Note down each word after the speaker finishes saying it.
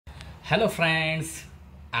Hello friends,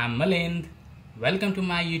 I'm Milind. Welcome to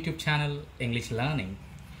my YouTube channel English Learning.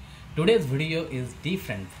 Today's video is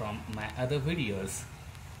different from my other videos.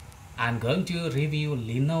 I'm going to review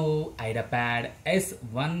Lenovo Ideapad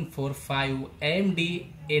s145 AMD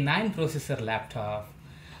A9 processor laptop.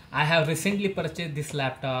 I have recently purchased this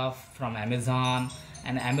laptop from Amazon,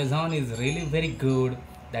 and Amazon is really very good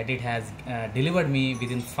that it has delivered me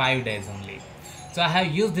within 5 days only. So I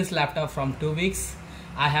have used this laptop from 2 weeks.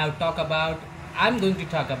 I'm going to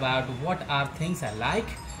talk about what are things I like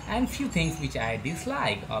and few things which I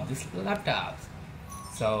dislike of this laptop.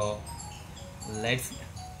 So let's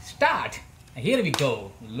start. Here we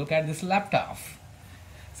go. Look at this laptop.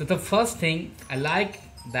 So the first thing I like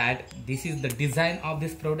that this is the design of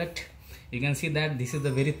this product. You can see that this is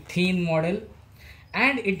a very thin model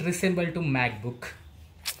and it resembles to MacBook.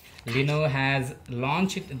 Lenovo has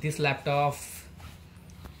launched this laptop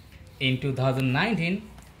in 2019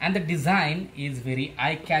 and the design is very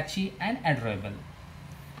eye-catchy and adorable.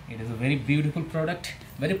 It is a very beautiful product,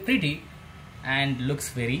 very pretty and looks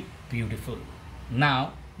very beautiful.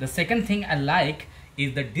 Now the second thing I like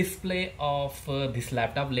is the display of this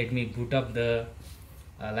laptop. Let me boot up the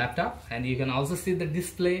laptop and you can also see the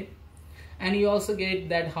display, and you also get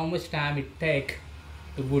that how much time it takes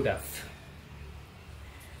to boot up.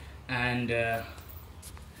 And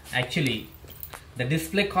actually the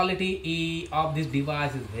display quality of this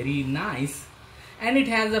device is very nice, and it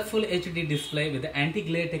has a full HD display with the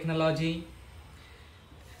anti-glare technology,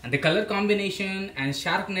 and the color combination and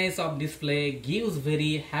sharpness of display gives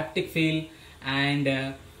very haptic feel, and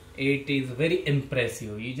it is very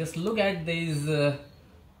impressive. You just look at this so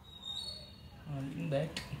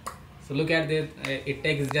look at this, it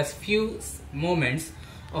takes just few moments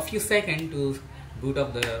or few seconds to boot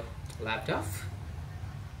up the laptop,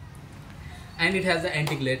 and it has the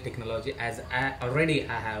anti-glare technology as I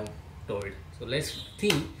have told. So let's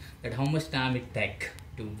think that how much time it takes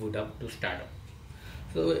to boot up, to start up.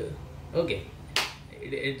 So okay,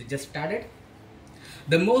 it just started.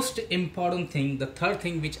 The most important thing, the third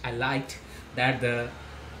thing which I liked that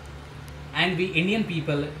we Indian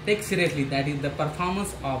people take seriously, that is the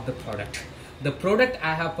performance of the product. The product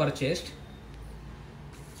I have purchased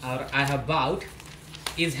or I have bought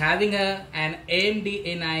is having an AMD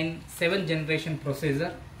A9 7th generation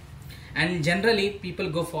processor, and generally people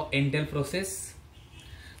go for Intel process,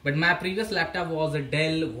 but my previous laptop was a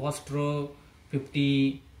Dell Vostro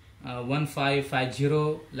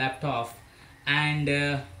 1550 laptop, and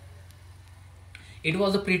it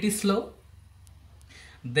was a pretty slow.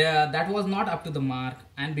 That was not up to the mark,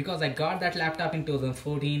 and because I got that laptop in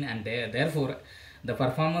 2014, and therefore the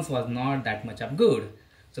performance was not that much of good.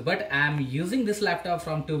 So but I'm using this laptop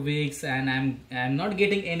from 2 weeks, and I'm not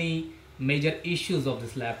getting any major issues of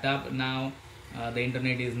this laptop. Now the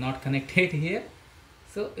internet is not connected here,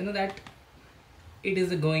 so you know that it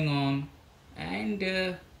is going on, and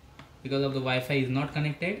because of the Wi-Fi is not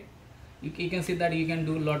connected, you can see that you can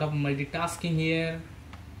do a lot of multitasking here,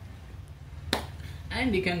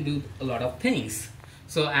 and you can do a lot of things.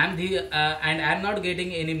 So and I'm not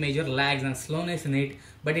getting any major lags and slowness in it,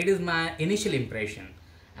 but it is my initial impression,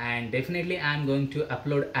 and definitely I'm going to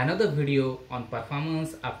upload another video on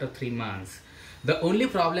performance after 3 months. The only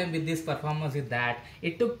problem with this performance is that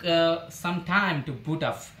it took some time to boot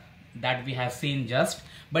up, that we have seen just,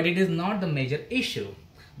 but it is not the major issue.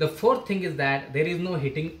 The fourth thing is that there is no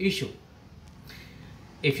heating issue.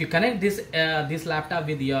 If you connect this laptop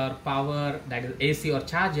with your power, that is AC or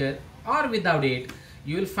charger, or without it,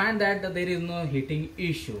 you will find that there is no heating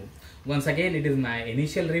issue. Once again, it is my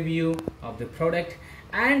initial review of the product,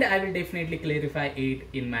 and I will definitely clarify it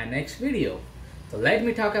in my next video. So let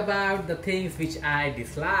me talk about the things which I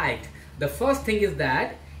disliked. The first thing is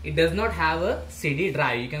that it does not have a CD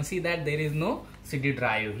drive. You can see that there is no CD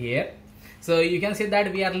drive here. So you can see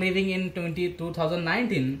that we are living in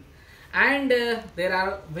 2019, and there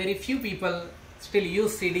are very few people still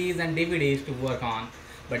use CDs and DVDs to work on,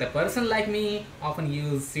 but a person like me often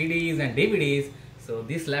use CDs and DVDs, so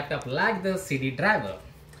this laptop lacks the CD driver.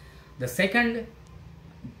 The second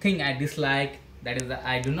thing I dislike, that is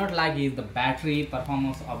I do not like, is the battery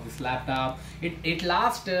performance of this laptop. It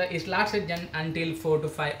lasts until 4 to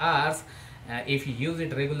 5 hours if you use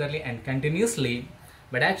it regularly and continuously,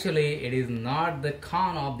 but actually it is not the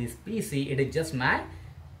con of this PC, it is just my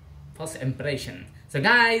first impression. So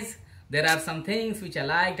guys, there are some things which I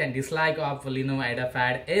liked and disliked of Lenovo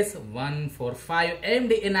Ideapad s145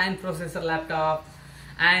 AMD A9 processor laptop,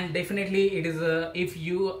 and definitely it is if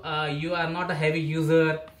you are not a heavy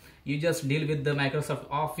user, you just deal with the Microsoft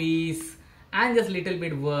Office and just little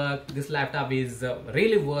bit work, this laptop is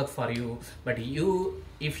really worth for you. But you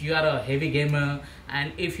if you are a heavy gamer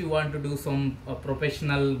and if you want to do some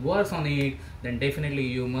professional works on it, then definitely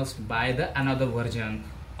you must buy the another version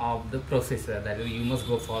of the processor, that is, you must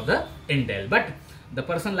go for the Intel. But the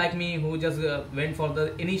person like me who just went for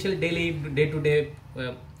the initial daily day-to-day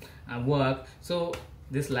work, so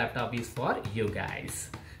this laptop is for you guys.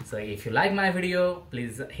 So if you like my video,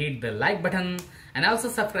 please hit the like button and also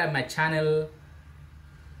subscribe my channel.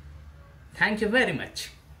 Thank you very much.